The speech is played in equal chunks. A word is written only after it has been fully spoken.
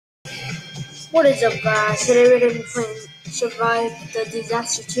What is up, guys? Today we're going to be playing Survive the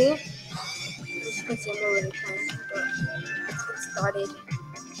Disaster 2. As you can see, I'm already playing, but let's get started.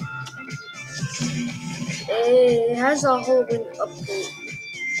 It has a whole new update.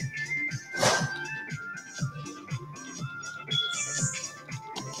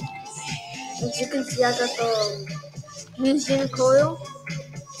 As you can see, I got the fusion coil,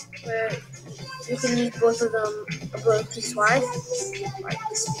 where you can use both of them abilities twice. Like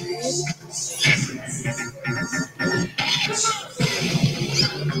this.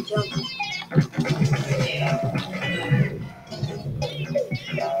 Jump.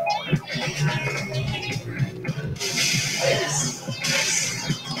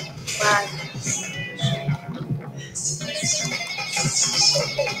 Wow.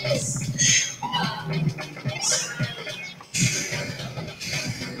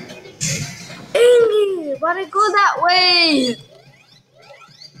 Dang, why'd I go that way?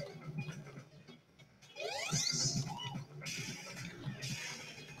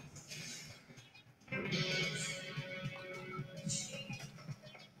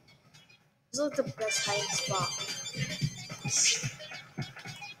 This is the best hiding spot.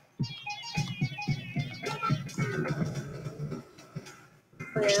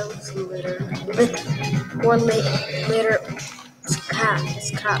 Oh yeah, that looks later. One later. It's cat.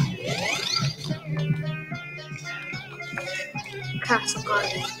 It's cat. Castle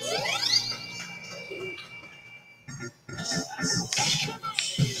Garden.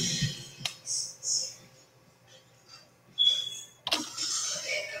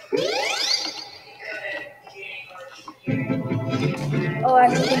 Oh,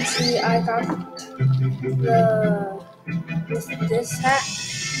 as you can see, I got this hat.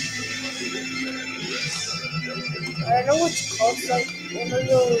 I don't know what it's called. It's like one of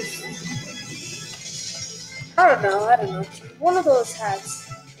those. I don't know. One of those hats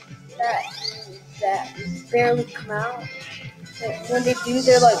that barely come out. That when they do,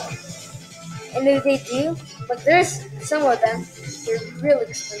 they're like, and if they do, but there's some of them. They're really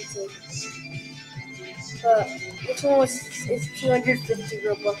expensive. But this one is 250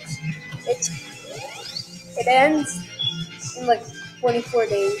 Robux. It ends in like 24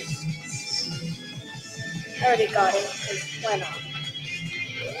 days. I already got it, because why not?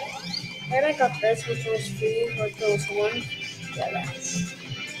 And I got this, which was free, like those ones. Yeah, that.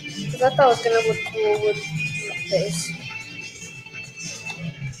 Because I thought it was gonna look cool with my face.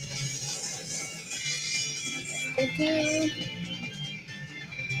 Thank you.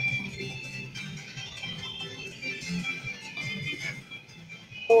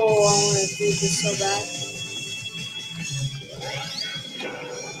 Oh, I want to do this so bad.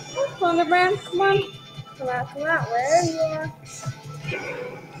 Come on, Brand, come on. Come out, where you are.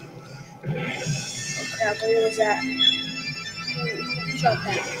 Oh crap, where was that? Shut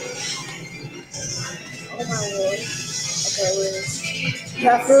that. Oh my lord. Okay, where is it?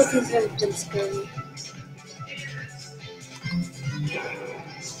 Yeah, I feel like he's gonna jump scare me.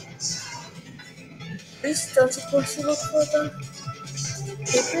 Are you still supposed to look for the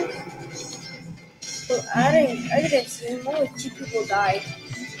paper? Well, I didn't see him. Only 2 people died.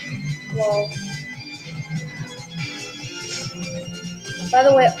 Well, by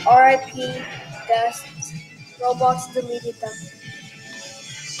the way, RIP guests. Roblox deleted them.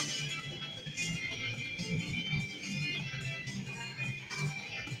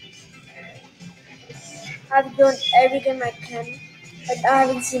 I've done everything I can, but I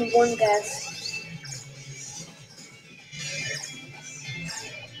haven't seen one guest.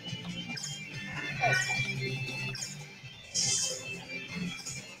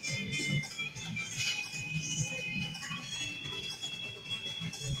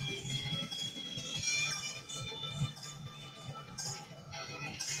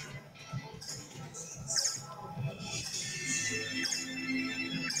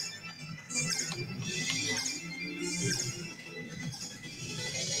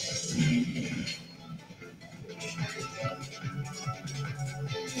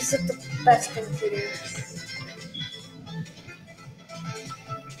 This is the best computer.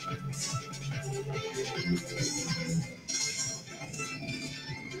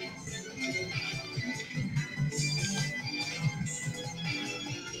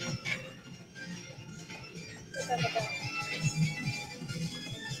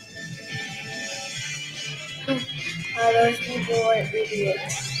 Those people are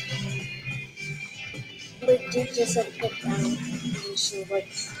idiots. Legit just said put down. You see what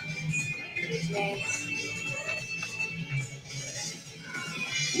his name.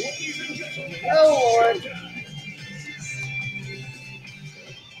 Oh lord.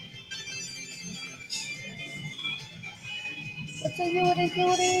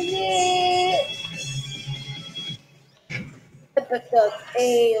 What is it? Epic Duck.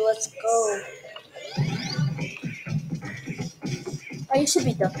 Hey, let's go. I used to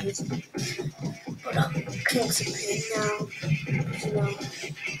be Duckies, but I'm Kings of Pain now. You know,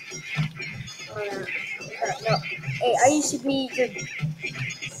 no. Hey, I used to be your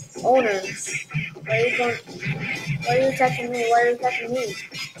owner. Why are you going? Why are you attacking me? Why are you attacking me?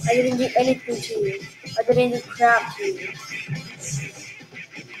 I didn't do anything to you. I didn't do crap to you.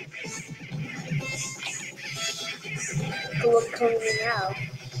 Good luck killing me now.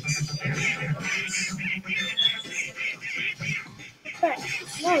 Crap.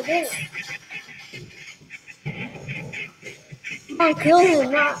 No, damn. Come on, kill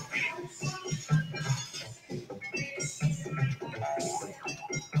him, not.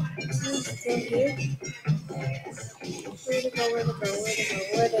 He's still here. Where'd it go? Where'd it go?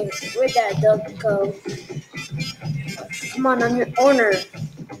 Where'd that dog go? Come on, I'm your owner.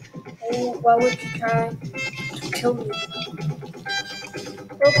 Oh, why would you try to kill me?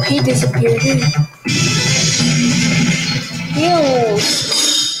 Oh, he disappeared. Heals.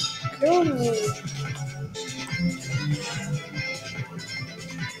 Kill me.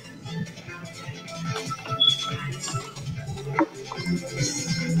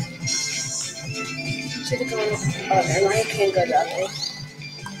 Should have gone. Oh, never mind. I can't go that way.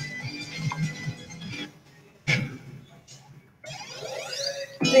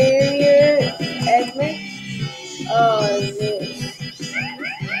 Barrier, Eggman. Oh, this.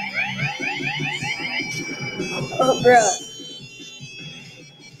 Oh, bruh.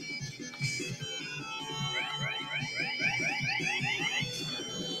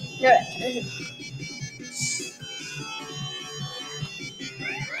 No,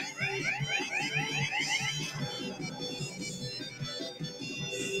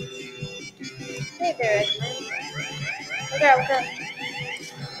 hey there, Eggman. Okay.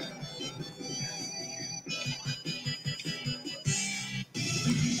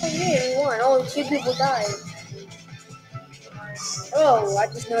 Oh, yeah, we won. Oh, two people died. Oh, I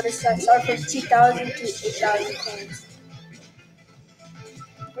just noticed that start from 2,000 to 8,000 coins.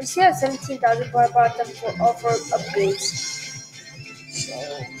 We still have 17,000, but I bought them for all for upgrades. So,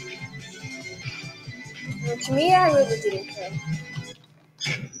 to me, I really didn't care.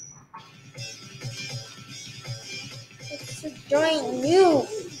 It's a giant noob.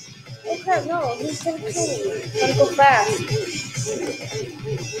 Oh crap, no, he's gonna kill me. Gotta go fast.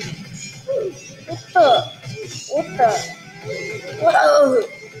 What the? Whoa!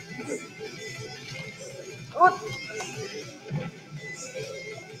 What?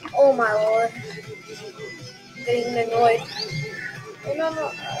 Oh my lord. I'm getting annoyed. Oh no, I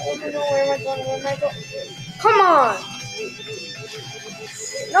don't know where am I going, Come on!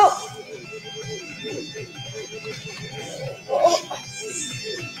 No! Oh,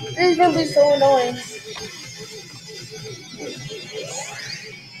 this is gonna be so annoying.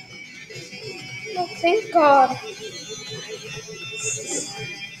 Oh, thank God.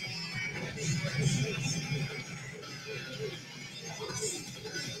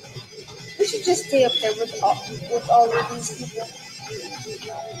 We should just stay up there with all of these people.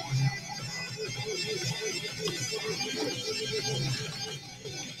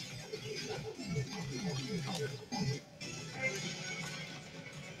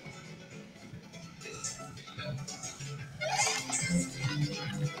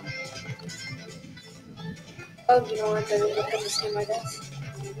 Oh, you know what? Doesn't look at the same, I guess.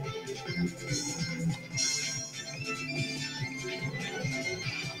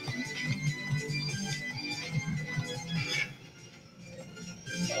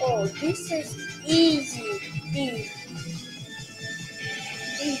 Oh, this is easy.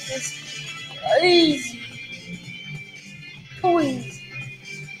 This is easy. Toys.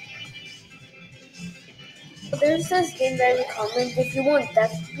 There's this game that I recommend if you want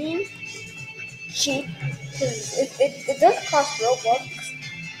Death Beam cheap, because it does cost Robux,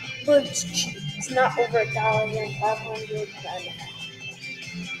 but it's cheap. It's not over 1,500.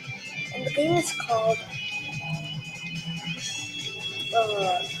 And the game is called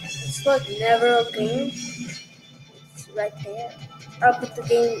it's like Never a Game. It's right there. I'll put the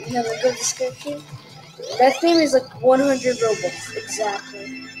game in the good description. That game is like 100 Robux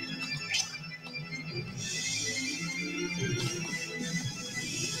exactly.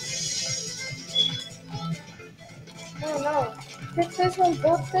 No. Pick this one,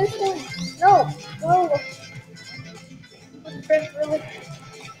 both this one. No. Really?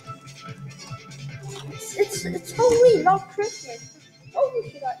 It's Halloween, not Christmas. Oh,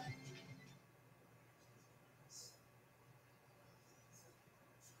 should I?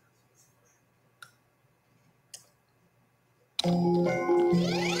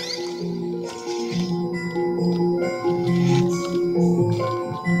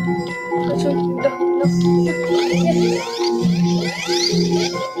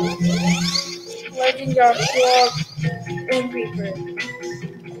 Joshua Angry Bird.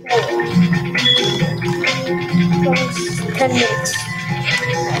 Cool. 10 minutes.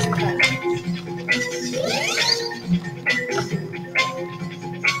 That's fine.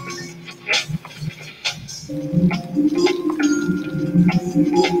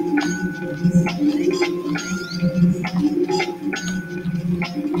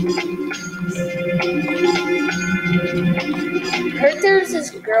 Heard there's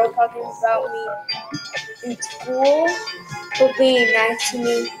this girl talking about me in school for being nice to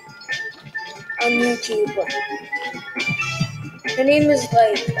me on YouTube. Her name is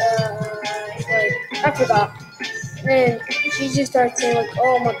I forgot. And she just started saying like,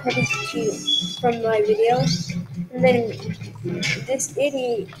 "Oh, my puppy's cute" from my video. And then this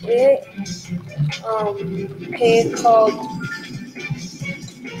idiot page called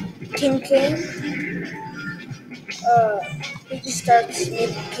King King, he just starts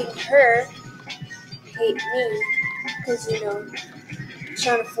making her hate me because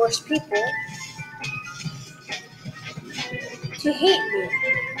trying to force people to hate me.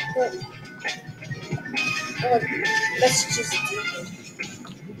 But that's just stupid.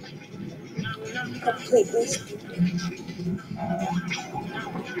 Completely stupid.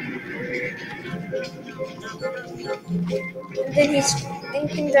 And then he's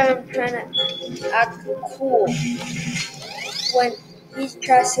thinking that I'm trying to act cool when he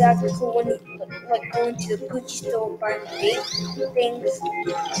tries to act cool when he like going to the Gucci store and buying big things.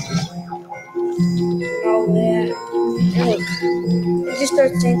 Oh yeah. And look, he just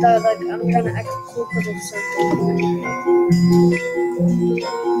starts saying that like I'm trying to act cool because of something.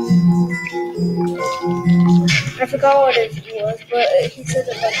 I forgot what it was, but he said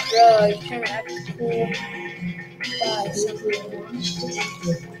that like, bro, you're trying to act cool by something.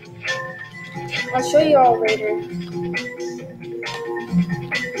 I'll show you all later.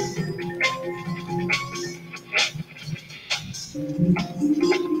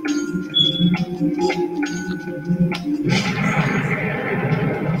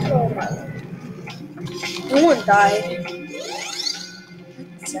 Oh my god. No one died.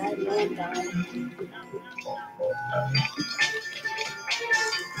 That's sad, no one died.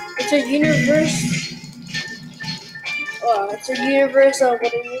 It's a universe. Oh, it's a universe of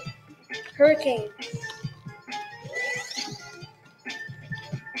what is it? Hurricane.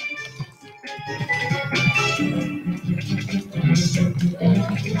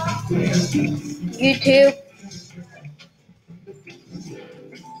 YouTube.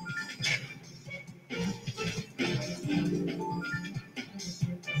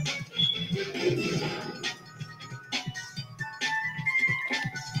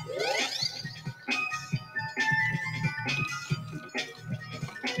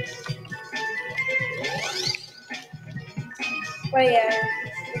 But yeah,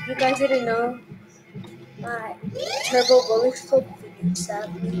 if you guys didn't know, my Turbo Bullet Club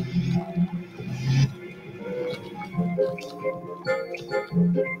sadly.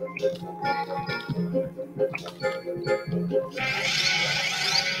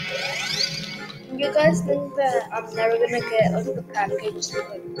 You guys think that I'm never gonna get like the package,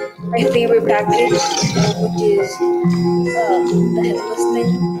 like my favorite package, which is the headless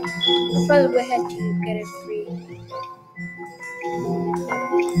thing? I probably had to get it free.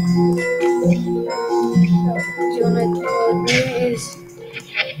 So, what you wanna do is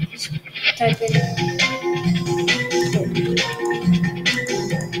just type in.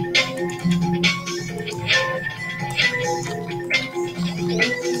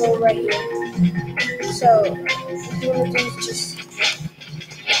 Go right here. So, what you wanna do is just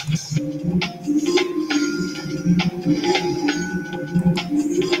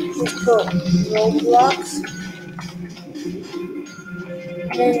put Roblox,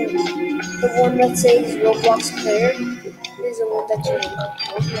 and then the one that says Roblox player is the one that you need.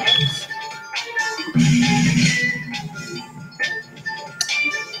 Roblox.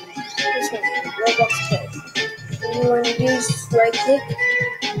 This one, Roblox player. And you want to use right click,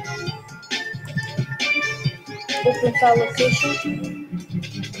 open file location.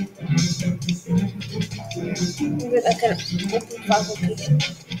 With like an open file location.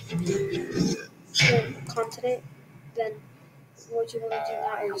 Then continent. Then what you want to do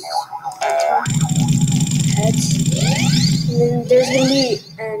now is enter heads. And then there's gonna be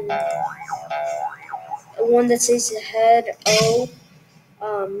one that says head O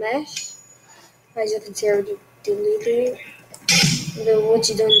mesh. As you can see, I already deleted it. And then once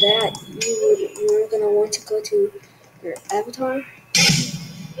you've done that, you're gonna want to go to your avatar.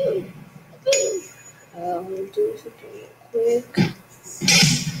 I'm gonna do something real quick.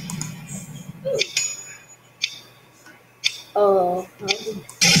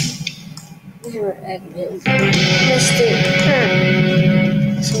 Here, admin. Mistake.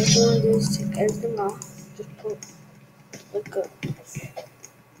 So what you want to do is take everything off. Just put like a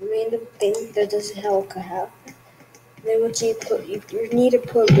random thing that doesn't have a hat. Then once you put, you need to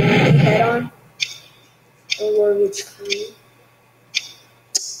put a round head on. Don't worry, it's clean.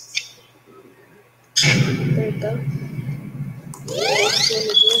 There you go. What you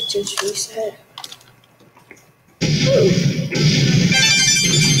want to do, just reset.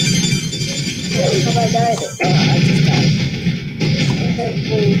 How I died? I just died.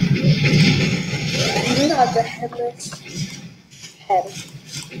 And then you have the headless head.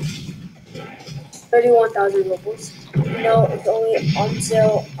 31,000 rubles. No, it's only on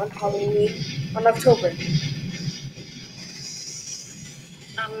sale on Halloween on October.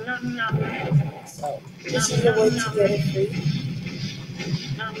 So this is the way to get it free.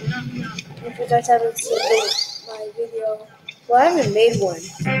 If you guys haven't seen my video, well, I haven't made one.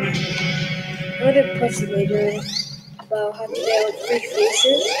 I'm gonna put some later in about how to get like free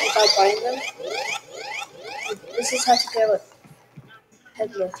faces without buying them. This is how to get like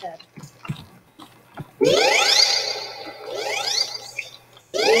headless head.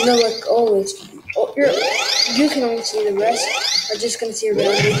 You know, like always, you can only see the rest. I'm just gonna see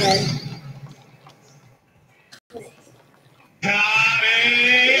around your head.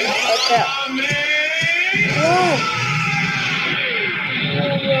 Okay. Run!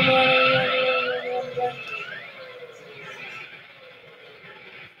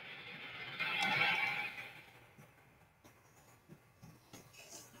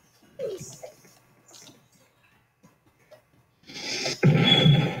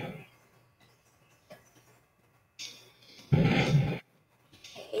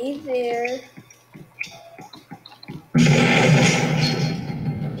 Hey there.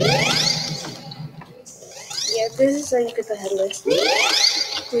 Yeah, this is how you get the headless.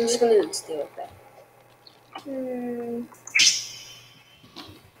 I'm just gonna stay with that.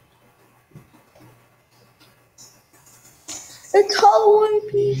 It's Halloween,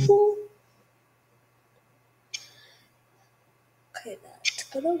 people. Okay, that's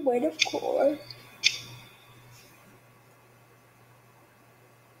gonna wait, of course.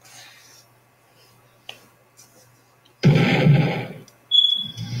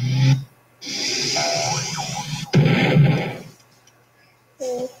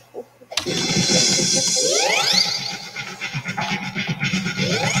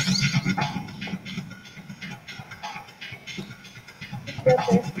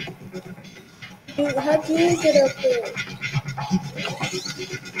 How do you get up there?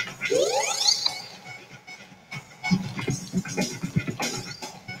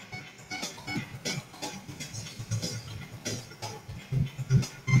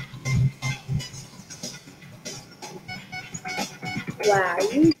 Wow,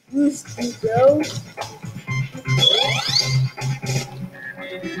 you used to go.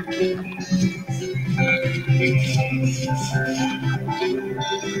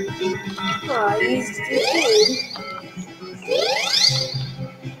 Aw, you used to do.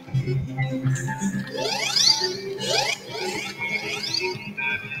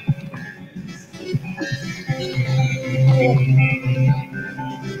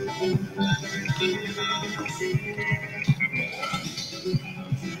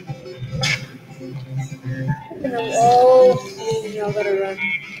 Oh, please, y'all gotta run.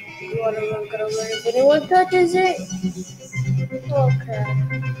 You wanna run, gotta run. If anyone touches it, okay.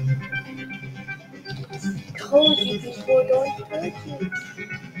 Told you people don't touch it.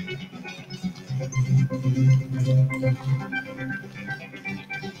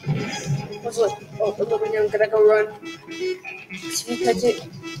 What's what? Oh, look, I'm gonna go run. If you touch it,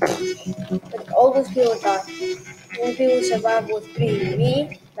 like all those people die. The only people who survive was three.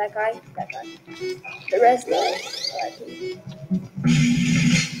 Me, that guy, that guy. The rest died. Alright.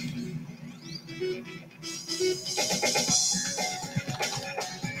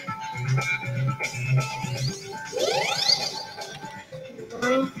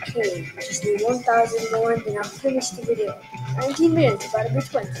 9K. Just need 1,000 more and then I'll finish the video. 19 minutes, about to be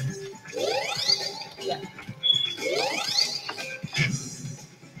 20. Yeah.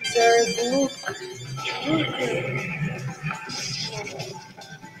 Sir Luke.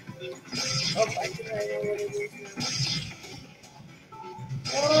 Oh, I think I know what it is now.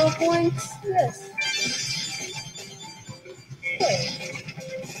 Oh, points. Yes. Okay.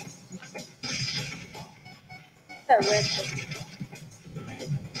 That red thing.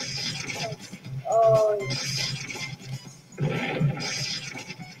 Oh, yes.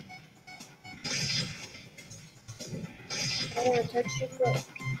 I want to touch your foot.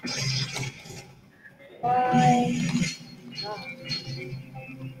 Why? Ah.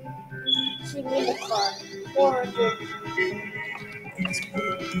 actually made the car. 400.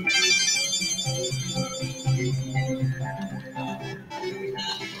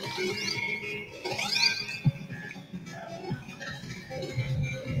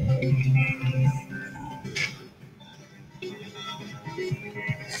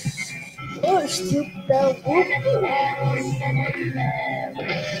 Oh, stupid that whoop.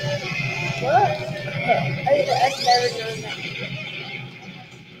 What? I've never known that.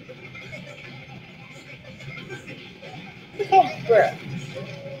 Oh, bruh.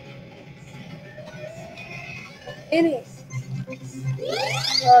 Idiot.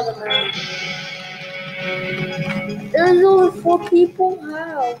 Oh, the man. There's only 4 people?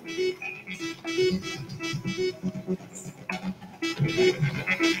 How?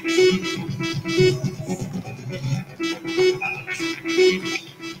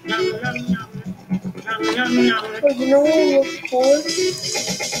 Oh, you know what will look cool? I'll put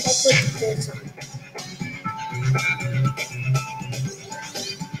this on.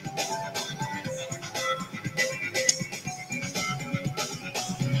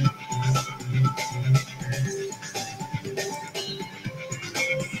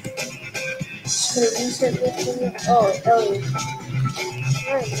 So you said this thing? Oh, Elliot.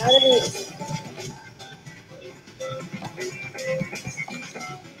 Alright, now that it is.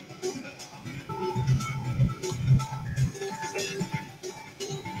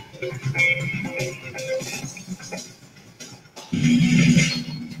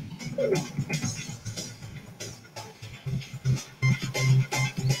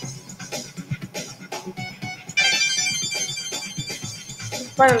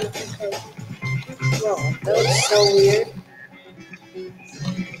 Finally, okay. Whoa, that was so weird.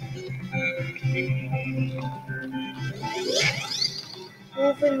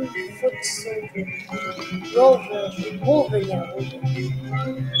 Woven foot soldier. Woven, yeah, woven.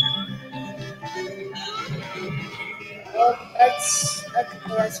 Oh,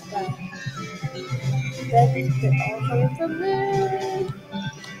 that's bad. That's all coming from there.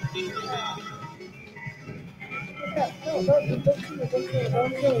 No, don't kill me,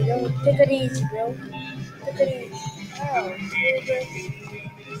 don't kill me, don't take it easy, bro. Take it easy. Ow,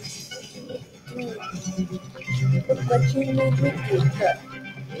 look what you made me do.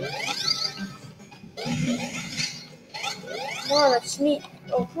 Come on, let's meet.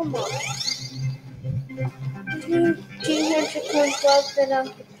 Oh, come on. You 200 coins left and I'm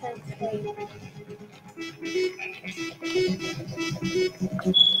the 10th play.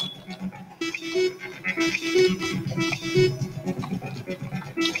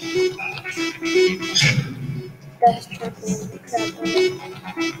 That's trampling the crap on it.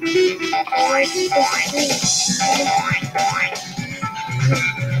 Oh, it's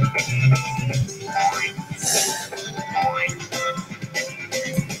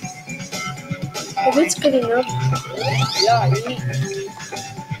if it's good enough, yeah,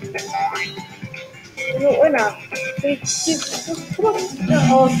 no, we're not. Just put up. No,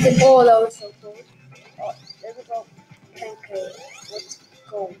 oh, that was so cool. Oh, there we go. 10K. Let's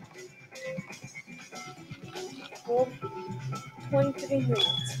go. 23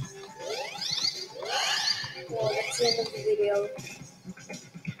 minutes. Well, that's the end of the video.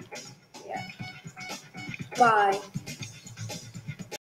 Yeah. Bye.